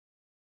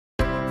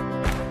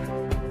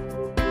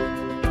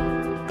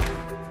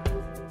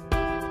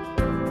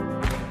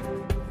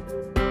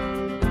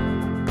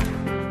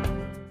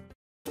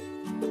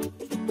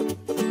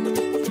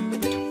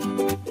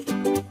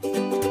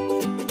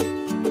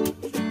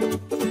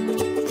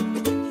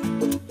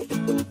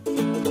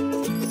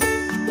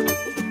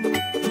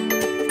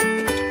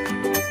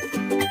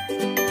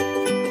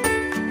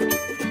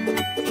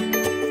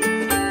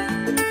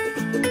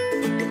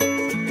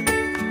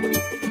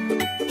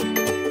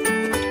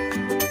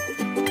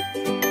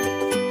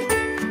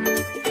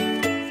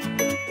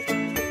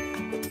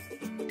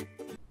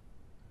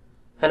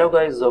Hello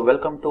guys,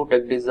 welcome to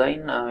Tech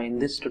Design. In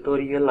this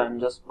tutorial I'm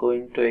just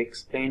going to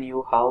explain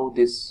you how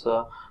this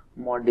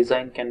mod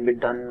design can be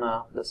done,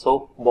 the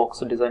soap box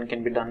design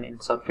can be done in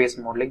surface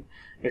modeling.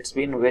 It's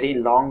been very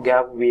long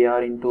gap we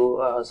are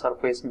into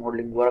surface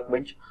modeling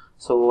workbench,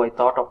 so I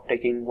thought of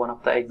taking one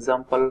of the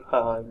example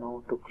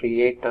to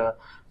create a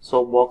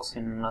soap box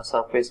in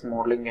surface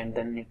modeling, and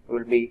then it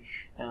will be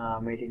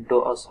made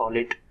into a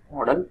solid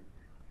model.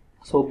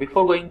 So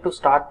before going to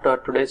start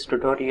today's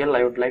tutorial,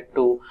 I would like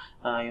to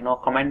I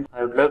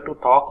would like to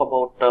talk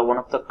about one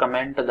of the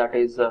comment, that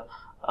is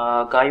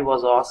guy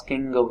was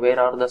asking where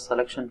are the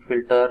selection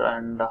filter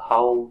and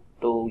how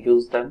to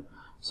use them.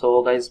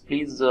 So guys,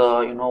 please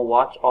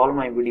watch all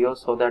my videos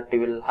so that you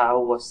will have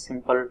a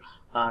simple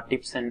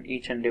tips in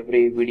each and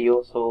every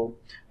video, so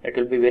it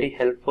will be very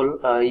helpful.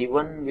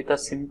 Even with a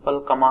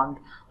simple command,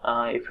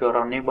 if you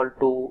are unable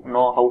to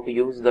know how to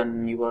use,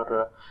 then you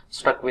are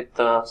stuck with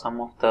some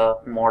of the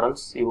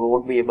models. You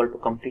won't be able to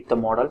complete the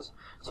models.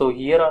 So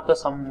here are the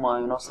some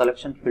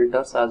selection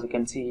filters. As you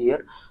can see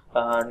here,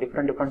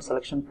 different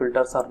selection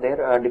filters are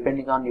there,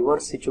 depending on your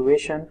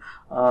situation,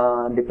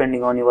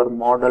 depending on your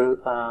model,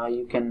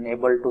 you can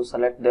able to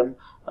select them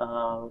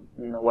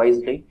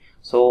wisely.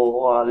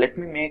 So let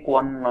me make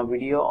one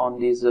video on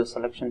these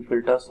selection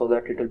filters so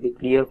that it will be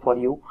clear for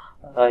you.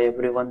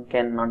 Everyone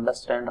can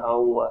understand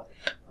how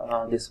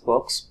this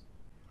works.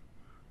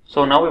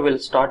 So now we will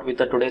start with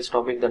the today's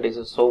topic, that is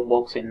a soap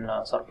box in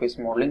surface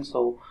modeling.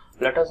 So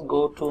let us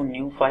go to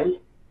new file,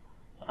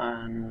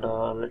 and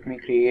let me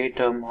create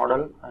a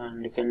model,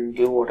 and you can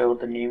give whatever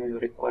the name you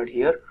required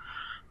here.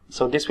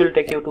 So this will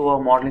take you to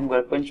a modeling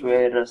workbench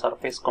where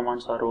surface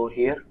commands are over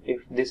here.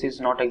 If this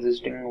is not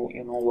existing,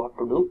 you know what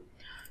to do.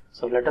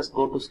 So let us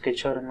go to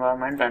Sketcher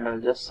environment, and I'll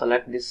just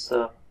select this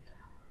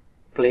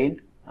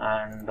plane,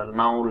 and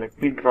now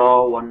let me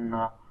draw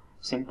one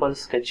simple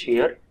sketch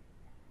here.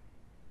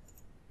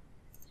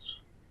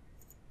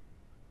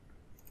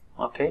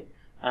 Okay,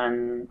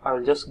 and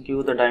I'll just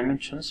give the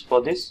dimensions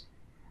for this.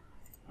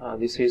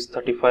 This is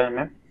 35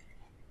 mm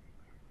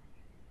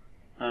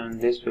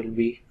and this will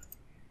be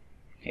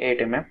 8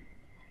 mm.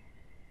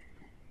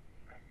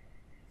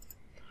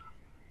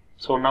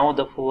 So now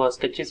the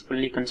sketch is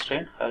fully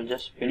constrained. I'll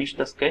just finish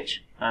the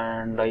sketch,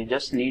 and I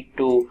just need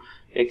to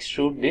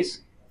extrude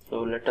this.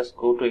 So let us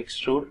go to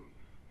extrude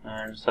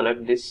and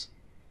select this.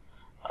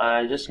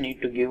 I just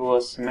need to give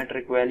a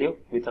symmetric value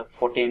with a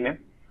 40 mm,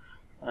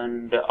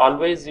 and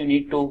always you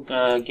need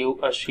to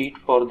give a sheet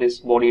for this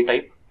body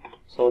type,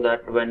 so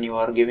that when you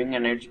are giving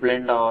an edge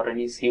blend or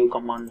any sieve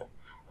command,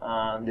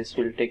 this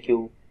will take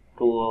you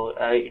to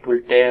it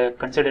will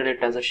consider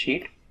it as a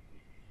sheet.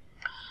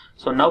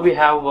 So now we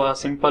have a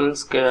simple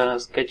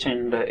sketch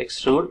and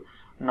extrude.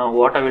 Now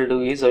what I will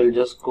do is I will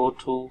just go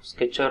to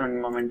Sketcher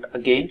environment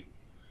again,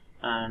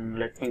 and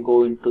let me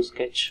go into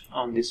sketch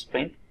on this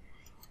plane.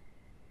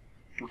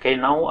 Okay,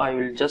 now I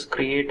will just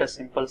create a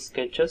simple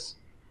sketches.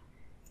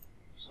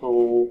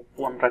 So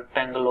one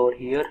rectangle over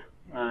here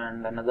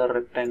and another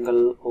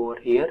rectangle over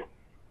here.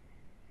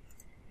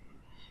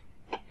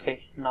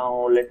 Okay,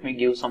 now let me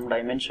give some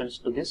dimensions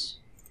to this.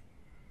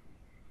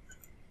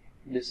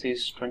 This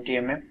is 20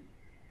 mm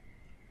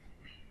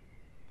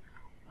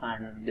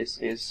and this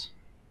is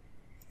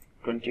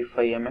 25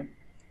 mm.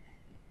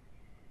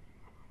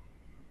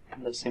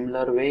 In the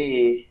similar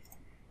way,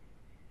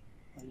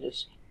 I'll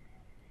just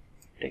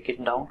take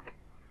it down.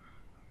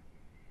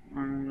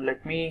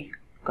 Let me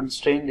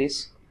constrain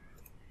this.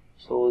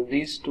 So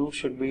these two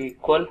should be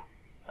equal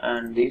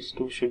and these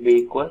two should be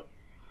equal.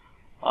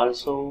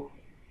 Also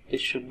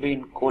this should be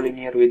in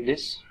collinear with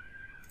this,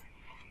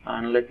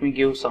 and let me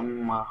give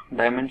some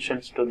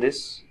dimensions to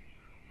this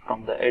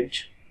from the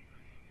edge.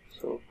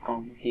 So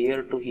from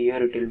here to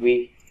here it will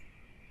be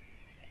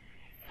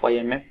 5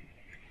 mm.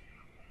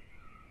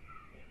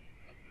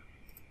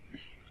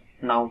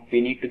 Now we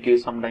need to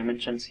give some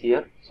dimensions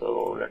here,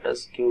 so let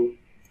us give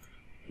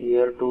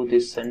here to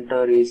this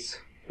center is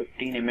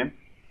 15 mm.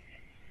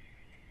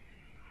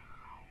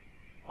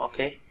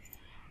 Okay,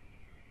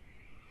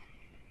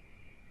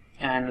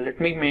 and let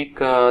me make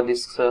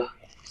this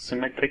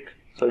symmetric.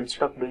 So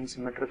instead of doing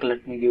symmetric,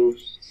 let me give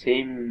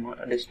same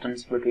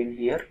distance between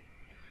here.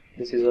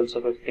 This is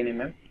also 15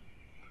 mm.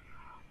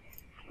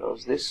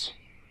 Close this,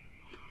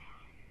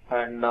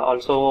 and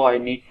also I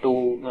need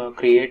to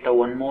create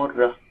one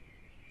more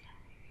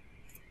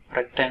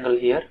rectangle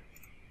here.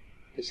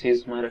 This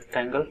is my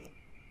rectangle,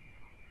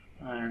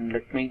 and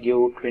let me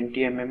give 20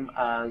 mm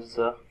as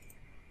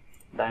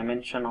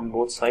dimension on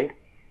both sides.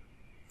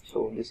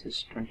 So this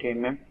is 20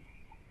 mm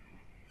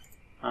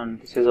and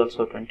this is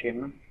also 20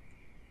 mm,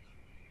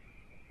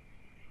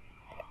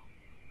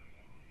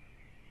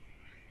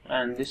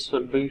 and this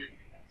should be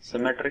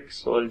symmetric,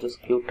 so I'll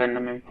just give 10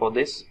 mm for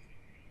this.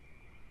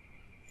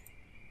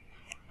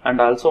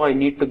 And also I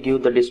need to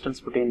give the distance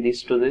between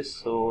these to this,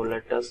 so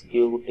let us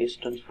give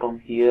distance from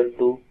here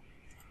to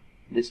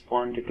this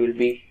point. It will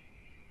be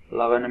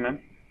 11 mm.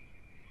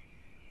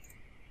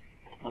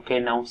 Okay,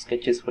 now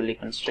sketch is fully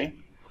constrained.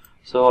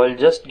 So I'll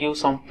just give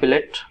some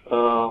fillet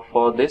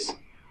for this.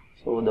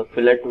 So the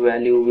fillet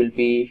value will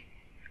be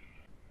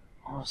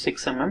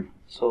 6 mm.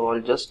 So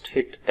I'll just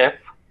hit F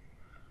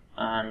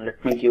and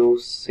let me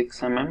give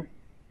 6 mm.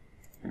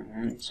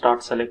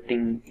 Start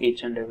selecting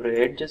each and every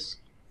edges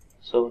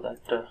so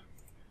that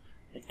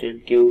it will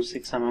give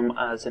 6 mm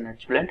as an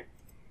edge blend.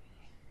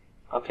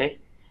 Okay,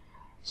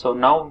 so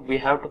now we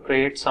have to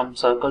create some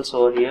circles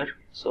over here.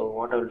 So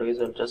what I'll do is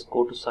I'll just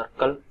go to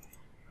circle,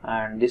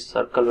 and this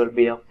circle will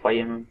be of 5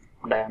 mm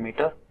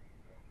diameter,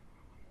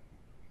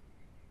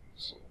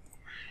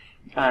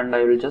 and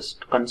I will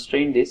just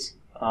constrain this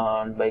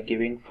by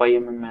giving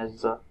 5 mm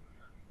as the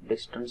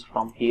distance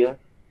from here.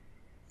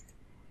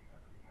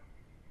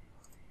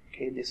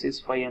 Okay, this is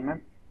 5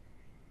 mm,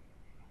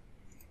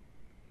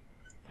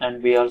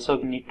 and we also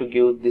need to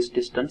give this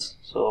distance.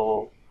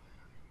 So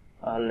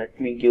let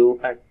me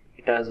give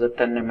it as a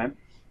 10 mm,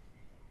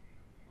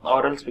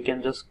 or else we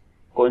can just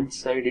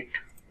coincide it.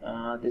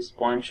 This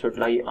point should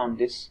lie on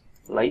this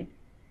line.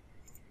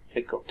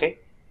 Click OK,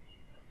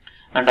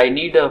 and I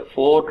need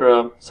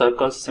 4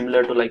 circles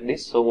similar to like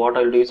this. So what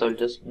I'll do is I'll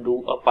just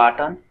do a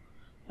pattern,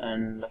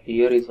 and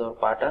here is our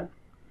pattern,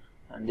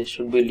 and this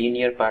should be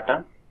linear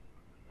pattern,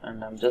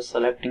 and I'm just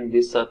selecting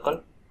this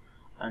circle,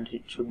 and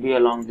it should be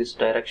along this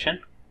direction.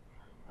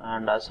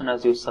 And as soon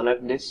as you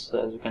select this,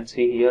 as you can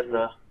see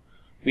here,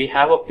 we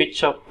have a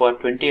pitch of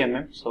 20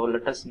 mm. So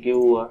let us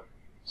give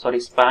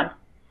span.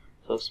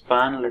 So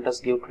span, let us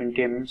give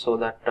 20 mm, so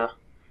that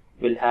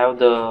we'll have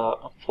the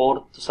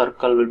 4th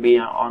circle will be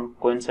on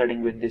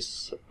coinciding with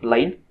this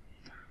line.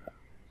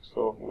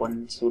 So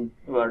once we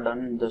are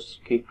done,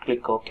 just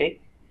click OK,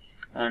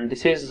 and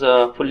this is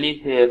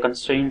fully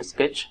constrained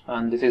sketch,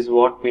 and this is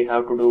what we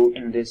have to do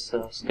in this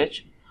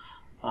sketch.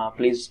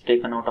 Please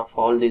take a note of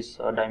all these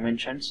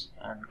dimensions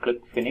and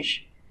click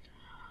finish.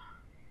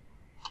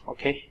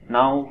 Okay,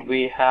 now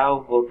we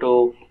have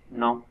to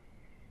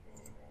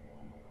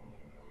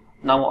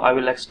now I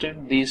will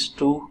extrude these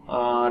 2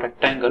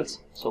 rectangles.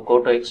 So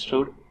go to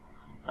extrude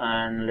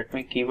and let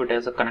me keep it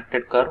as a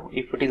connected curve.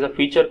 If it is a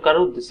feature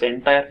curve, this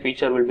entire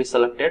feature will be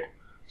selected,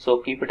 so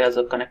keep it as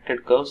a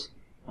connected curves,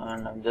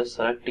 and I'm just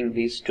selecting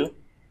these 2,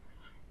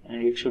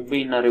 and it should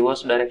be in a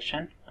reverse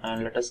direction,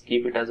 and let us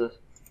keep it as a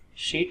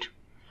sheet,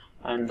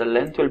 and the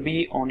length will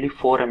be only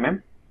 4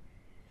 mm,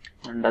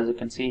 and as you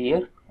can see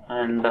here,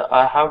 and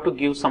I have to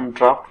give some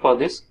draft for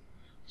this.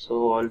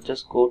 So I'll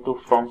just go to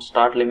from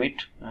start limit,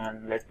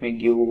 and let me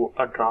give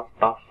a draft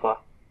of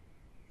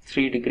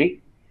 3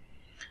 degree.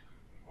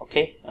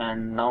 Okay,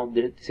 and now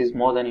this is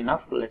more than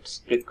enough. Let's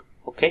click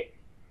OK.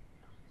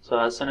 So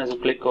as soon as you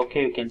click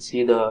OK, you can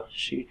see the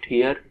sheet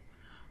here,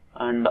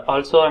 and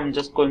also I'm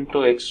just going to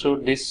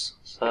extrude this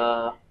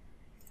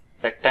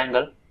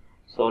rectangle.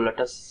 So let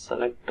us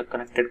select the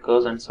connected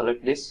curves and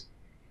select this,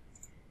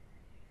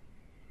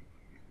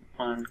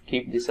 and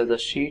keep this as a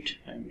sheet,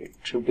 and it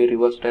should be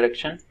reverse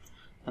direction,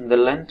 and the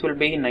length will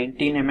be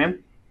 19 mm,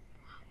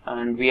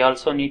 and we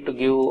also need to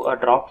give a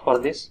draft for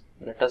this.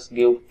 Let us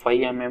give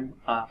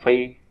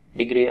 5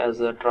 degree as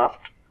a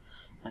draft,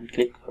 and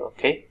click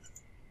OK.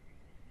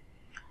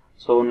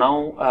 So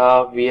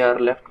now we are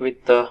left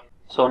with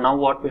so now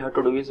what we have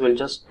to do is we'll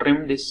just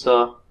trim this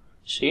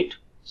sheet.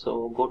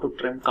 So go to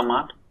trim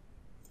command.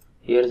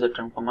 Here is the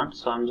trim command.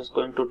 So I'm just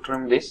going to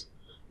trim this.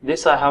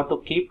 I have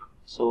to keep,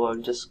 so I'll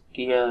just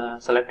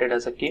select it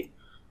as a keep,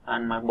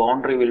 and my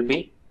boundary will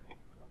be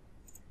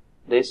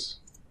this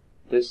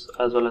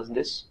as well as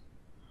this,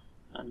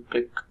 and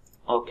click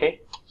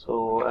OK.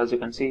 So as you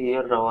can see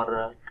here,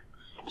 our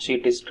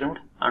sheet is trimmed,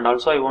 and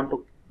also I want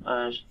to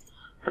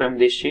trim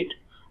this sheet.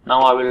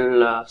 Now I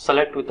will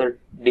select with a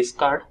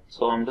discard.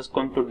 So I'm just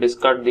going to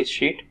discard this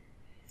sheet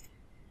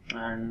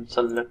and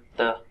select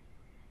the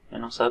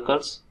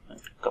circles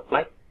and click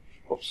apply.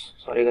 Oops,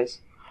 sorry guys.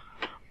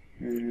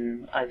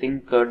 I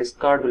think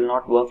discard will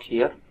not work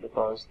here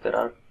because there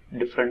are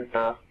different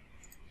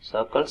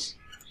circles,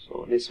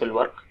 so this will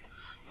work.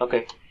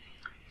 Okay,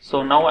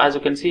 so now as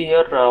you can see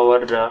here,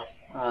 our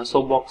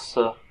soapbox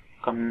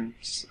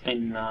comes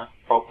in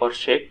proper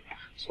shape.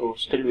 So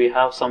still we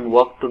have some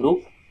work to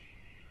do.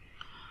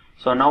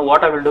 So now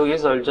what I will do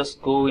is I will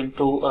just go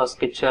into a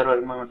sketcher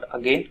environment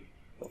again.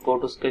 Go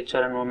to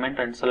sketcher environment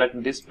and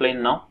select this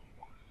plane now,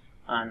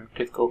 and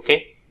click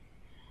OK,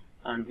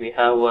 and we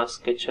have a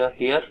sketcher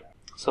here.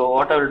 So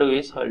what I will do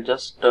is I will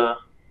just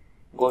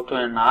go to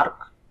an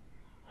arc,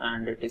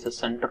 and it is a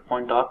center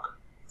point arc.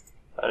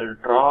 I will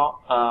draw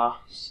a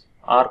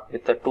arc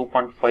with a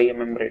 2.5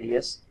 mm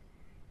radius,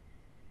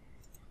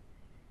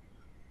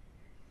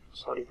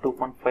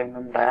 2.5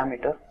 mm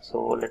diameter.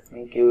 So let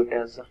me give it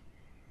as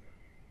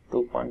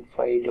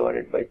 2.5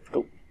 divided by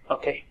 2.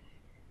 Okay,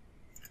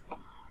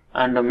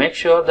 and make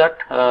sure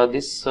that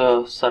this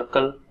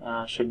circle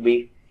should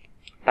be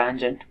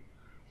tangent.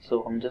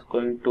 So I'm just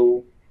going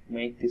to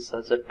make this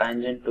as a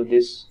tangent to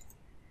this,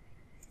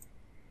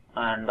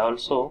 and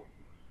also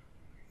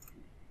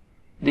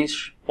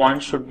these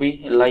points should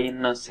be lie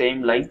in the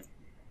same line.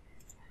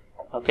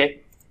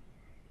 Okay,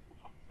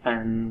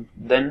 and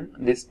then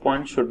this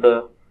point should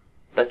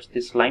touch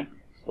this line.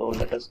 So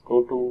let us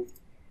go to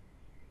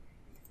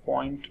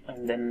point and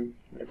then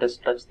let us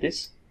touch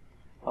this.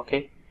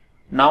 Okay,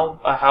 now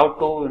I have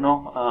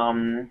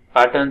to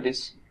pattern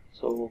this.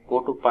 So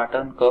go to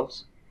pattern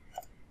curves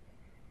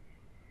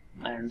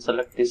and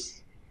select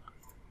this,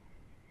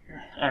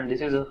 and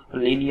this is a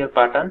linear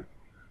pattern.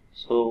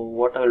 So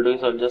what I will do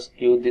is I'll just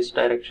give this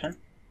direction.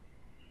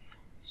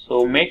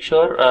 So make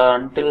sure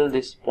until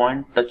this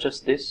point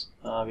touches this,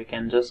 we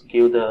can just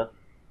give the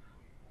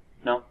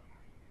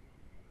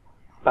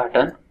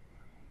pattern.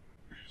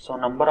 So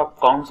number of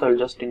counts I'll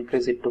just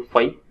increase it to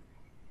 5,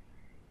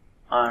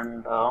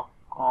 and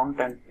count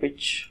and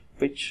pitch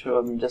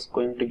I'm just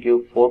going to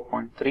give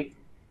 4.3.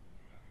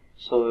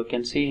 So you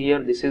can see here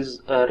this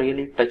is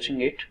really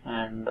touching it,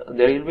 and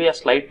there will be a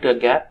slight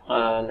gap.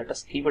 Let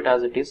us keep it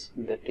as it is,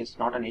 that is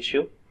not an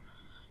issue,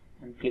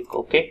 and click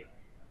OK.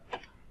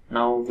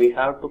 Now we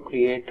have to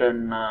create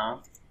an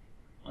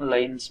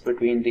lines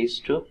between these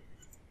two.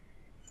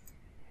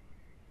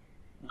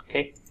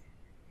 Okay,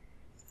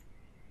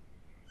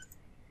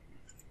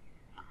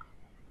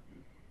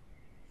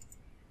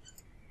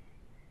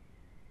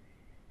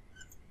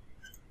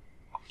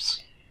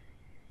 oops.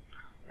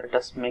 Let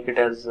us make it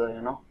as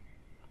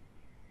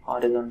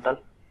horizontal.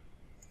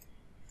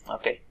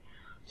 Okay,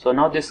 so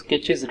now this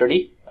sketch is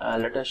ready.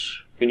 Let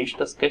us finish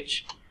the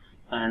sketch,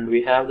 and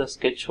we have the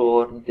sketch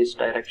over this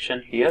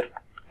direction here.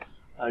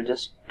 I'll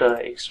just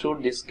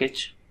extrude this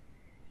sketch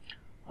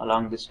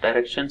along this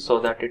direction so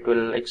that it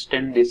will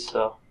extend this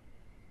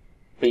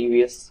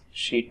previous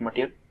sheet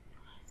material.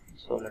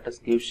 So let us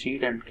give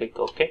sheet and click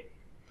OK.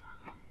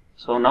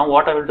 So now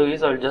what I will do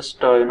is I'll just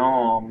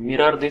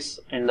mirror this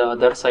in the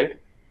other side.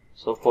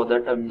 So for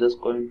that I'm just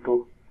going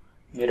to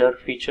mirror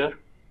feature,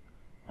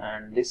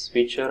 and this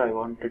feature I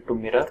wanted to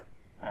mirror,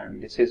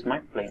 and this is my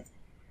plane.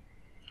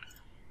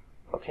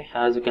 Okay,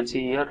 as you can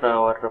see here,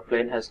 our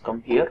plane has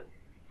come here.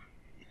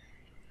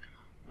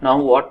 Now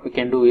what we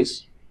can do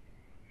is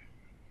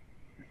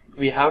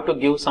we have to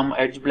give some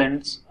edge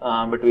blends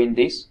between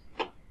these.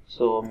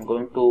 So I'm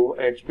going to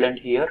edge blend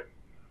here,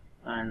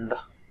 and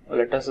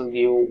let us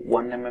give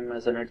 1 mm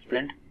as an edge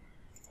blend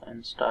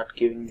and start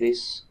giving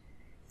these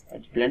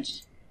edge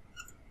blends.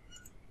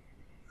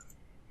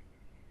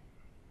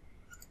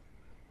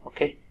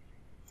 Okay,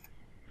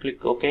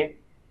 click OK.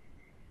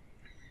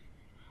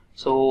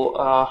 So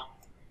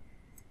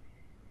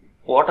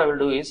what I will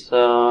do is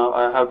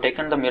I have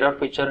taken the mirror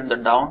feature in the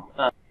down.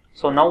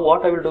 So now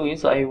what I will do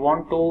is I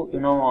want to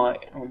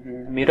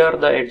mirror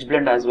the edge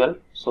blend as well.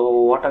 So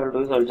what I will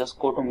do is I'll just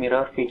go to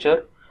mirror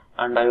feature,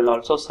 and I will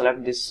also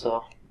select this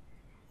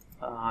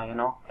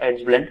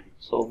edge blend,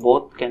 so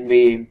both can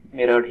be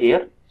mirrored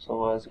here.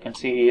 So as you can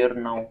see here,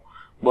 now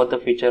both the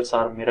features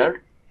are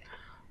mirrored.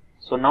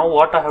 So now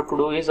what I have to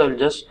do is I'll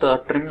just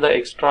trim the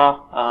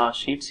extra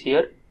sheets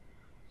here.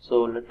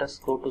 So let us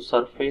go to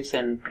surface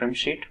and trim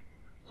sheet.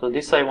 So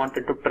this I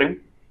wanted to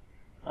trim,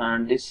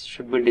 and this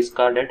should be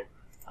discarded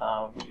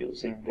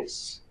using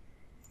this.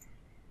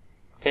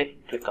 Okay,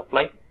 click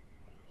apply.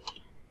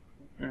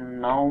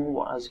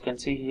 Now as you can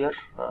see here,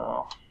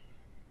 now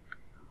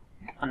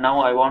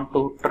I want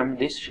to trim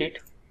this sheet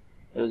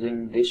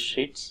using these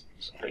sheets,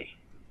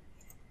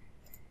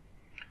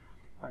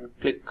 and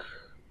click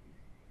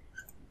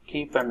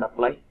keep and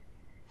apply.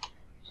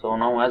 So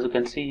now as you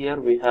can see here,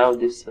 we have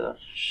this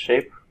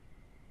shape.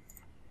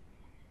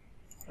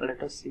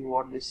 Let us see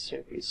what this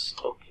shape is.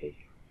 Okay,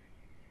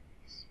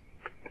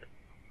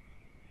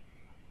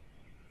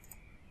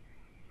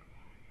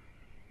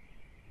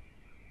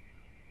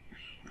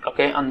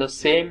 okay, in the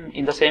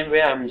same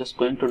way I'm just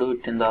going to do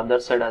it in the other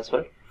side as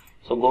well.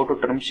 So go to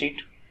trim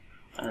sheet,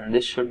 and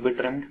this should be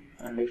trimmed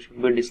and it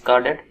should be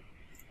discarded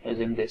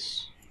using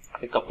this.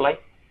 Click apply,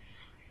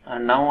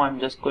 and now I'm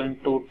just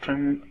going to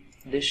trim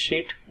this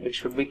sheet. It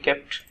should be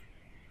kept,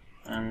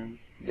 and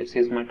this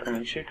is my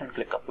trimming sheet, and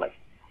click apply.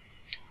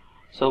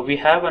 So we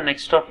have an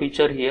extra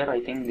feature here.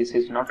 I think this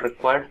is not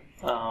required.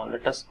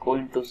 Let us go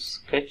into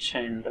sketch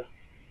and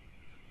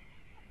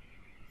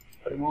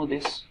remove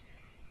this.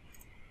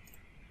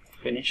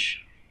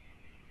 Finish.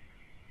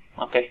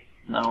 Okay,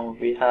 now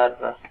we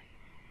are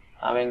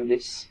having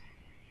this.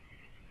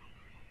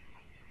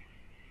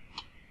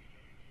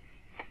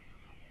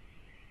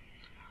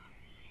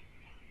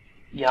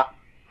 Yeah,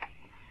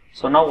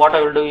 so now what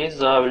I will do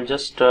is I will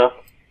just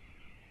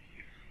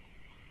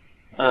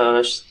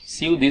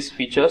sieve these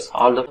features,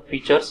 all the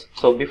features.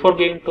 So before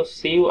going to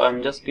sieve,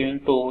 I'm just going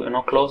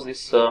to close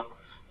this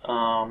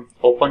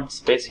open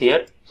space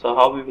here. So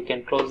how we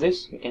can close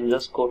this? We can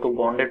just go to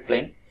bounded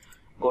plane,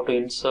 go to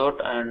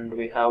insert, and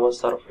we have a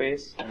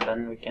surface, and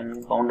then we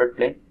can bounded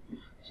plane.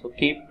 So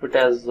keep it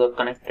as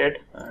connected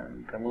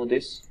and remove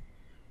this,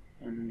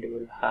 and you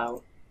will have.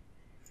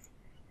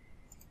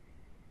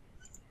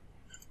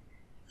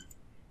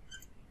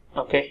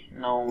 Okay,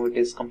 now it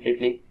is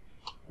completely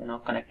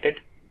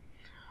connected.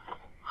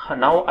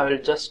 Now I will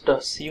just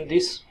sieve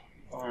this,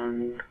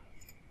 and you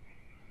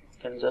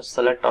can just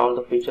select all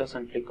the features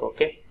and click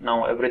OK.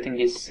 Now everything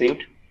is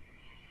sieved.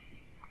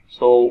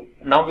 So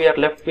now we are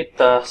left with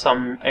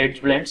some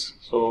edge blends.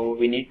 So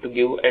we need to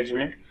give edge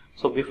blend.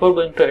 So before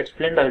going to edge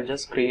blend, I will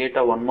just create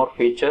a one more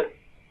feature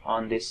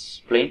on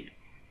this plane.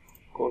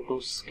 Go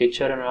to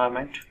sketcher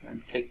environment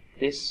and click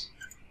this.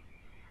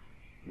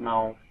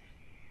 Now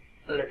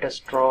let us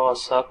draw a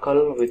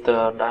circle with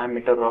a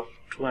diameter of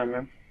 2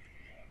 mm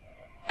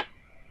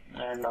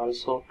and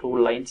also 2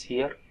 lines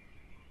here,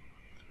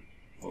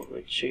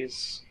 which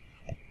is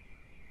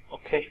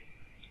okay.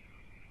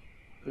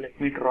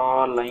 Let me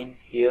draw a line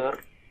here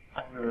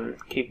and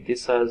keep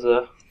this as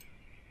a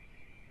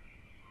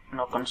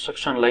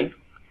construction line,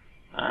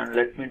 and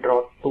let me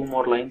draw 2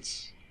 more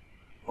lines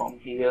from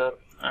here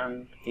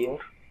and here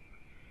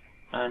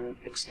and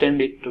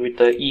extend it with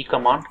the E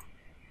command.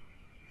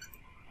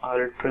 I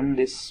will trim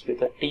this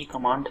with a T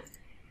command.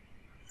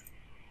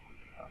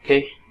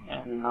 Okay,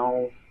 and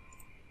now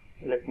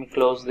let me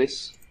close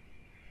this.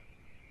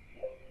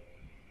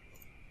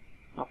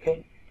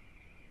 Okay,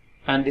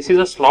 and this is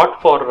a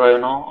slot for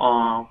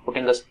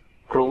putting the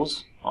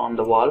screws on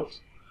the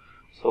walls.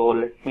 So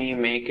let me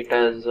make it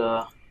as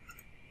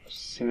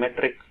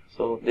symmetric.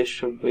 So this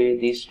should be,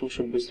 these two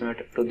should be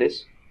symmetric to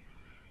this,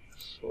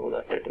 so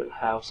that it will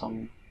have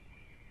some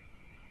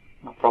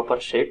proper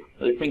shape.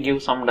 Let me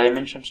give some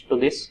dimensions to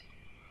this,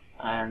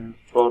 and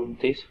from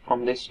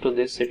this to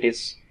this it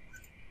is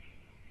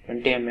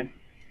 20 mm,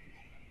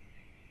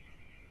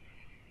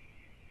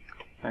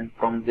 and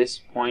from this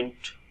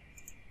point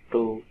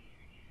to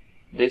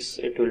this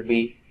it will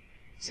be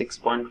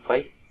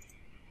 6.5.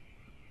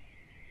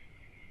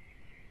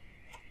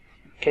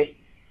 okay,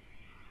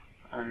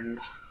 and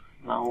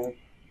now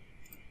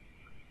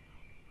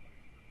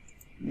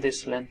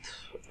this length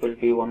will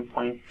be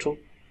 1.2.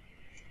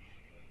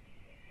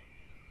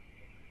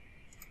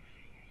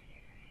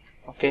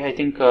 okay, I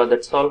think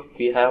that's all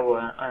we have,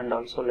 and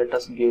also let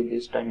us give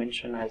this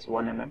dimension as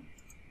 1 mm.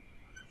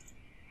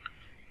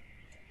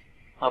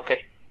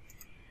 okay,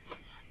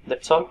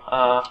 that's all.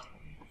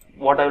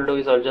 What I will do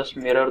is I will just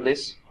mirror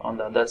this on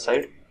the other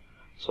side.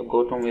 So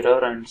go to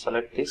mirror and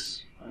select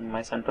this, and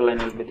my center line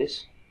will be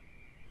this.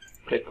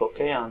 Click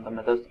OK. On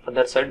the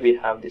other side we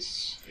have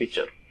this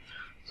feature.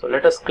 So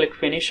let us click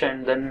finish,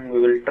 and then we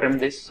will trim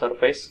this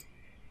surface.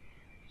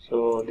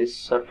 So this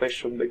surface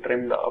should be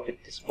trimmed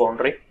with this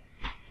boundary,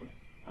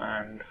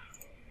 and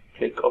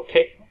click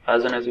OK.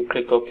 As soon as you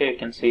click OK, you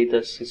can see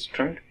this is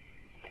trimmed.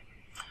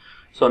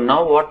 So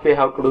now what we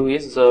have to do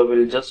is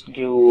we'll just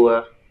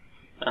give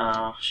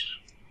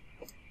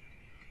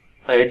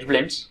edge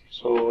blends.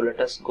 So let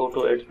us go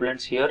to edge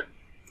blends here,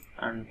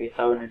 and we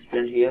have an edge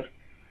blend here.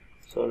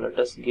 So let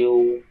us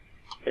give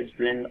edge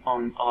blend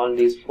on all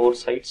these 4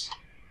 sides.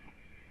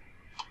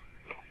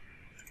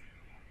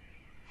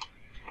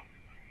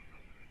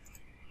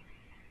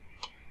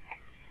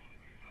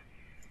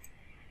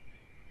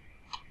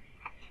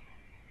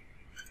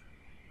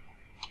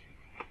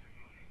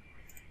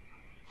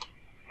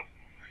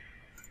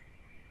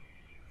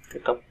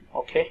 Click up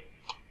OK.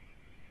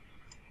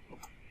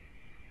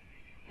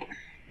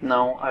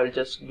 Now I'll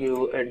just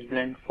give edge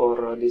blend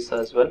for this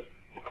as well,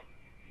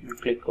 and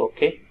click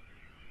OK.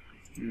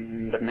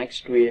 And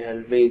next we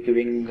will be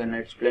giving an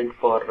edge blend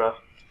for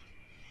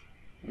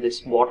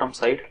this bottom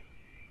side,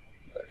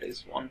 that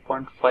is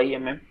 1.5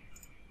 mm.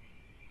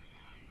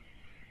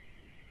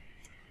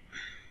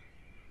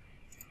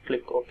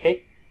 Click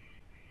OK.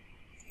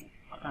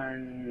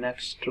 And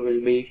next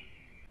will be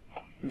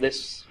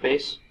this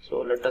face. So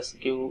let us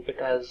give it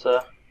as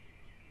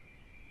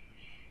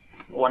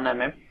 1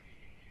 mm.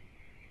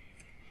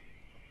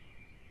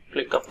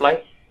 Click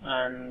apply,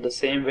 and the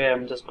same way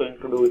I'm just going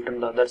to do it on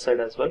the other side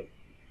as well.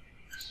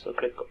 So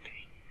click OK.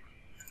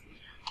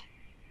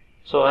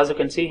 So as you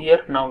can see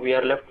here, now we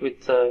are left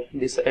with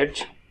this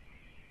edge.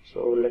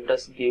 So let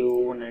us give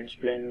an edge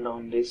blend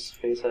on this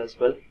face as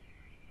well,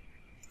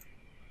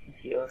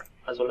 here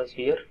as well as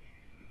here.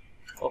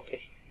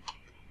 Okay.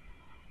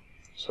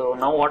 So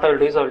now what I will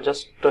do is I will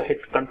just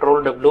hit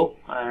Ctrl W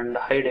and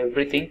hide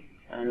everything,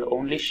 and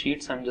only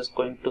sheets I'm just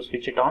going to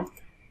switch it on.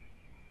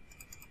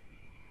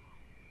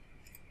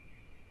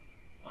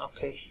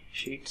 Okay,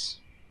 sheets.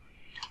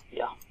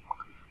 Yeah.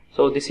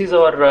 So this is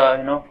our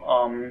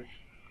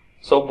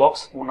soap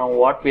box. Now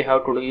what we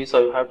have to do is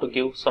I have to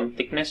give some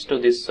thickness to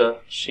this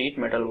sheet.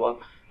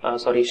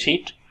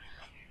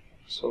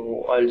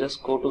 So I'll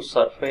just go to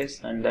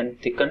surface and then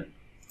thicken.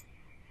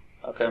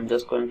 Okay, I'm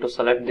just going to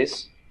select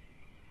this,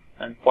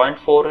 and 0.4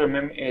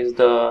 mm is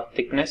the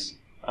thickness.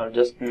 I'll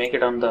just make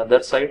it on the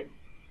other side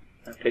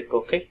and click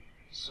OK.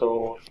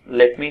 So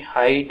let me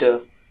hide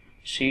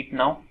sheet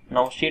now.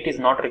 Now sheet is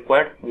not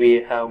required.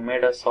 We have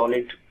made a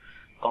solid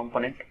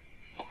component.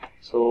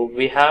 So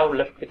we have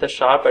left with a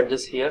sharp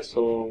edges here.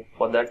 So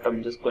for that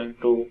I'm just going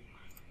to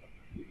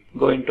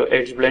go into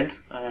edge blend,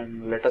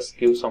 and let us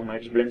give some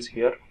edge blends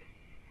here.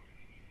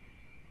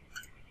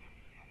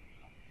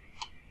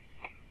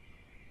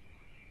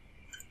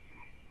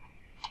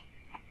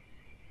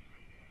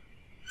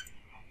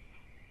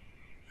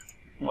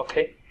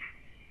 Okay.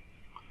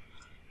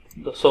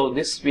 So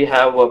this we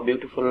have a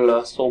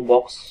beautiful soap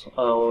box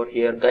over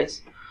here,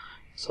 guys.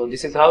 So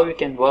this is how you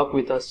can work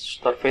with a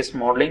surface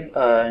modeling.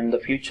 In the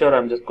future,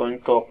 I'm just going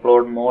to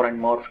upload more and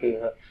more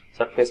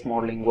surface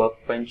modeling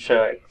workbench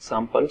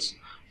examples.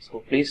 So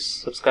please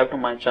subscribe to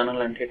my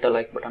channel and hit the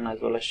like button,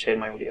 as well as share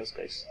my videos,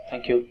 guys.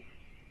 Thank you.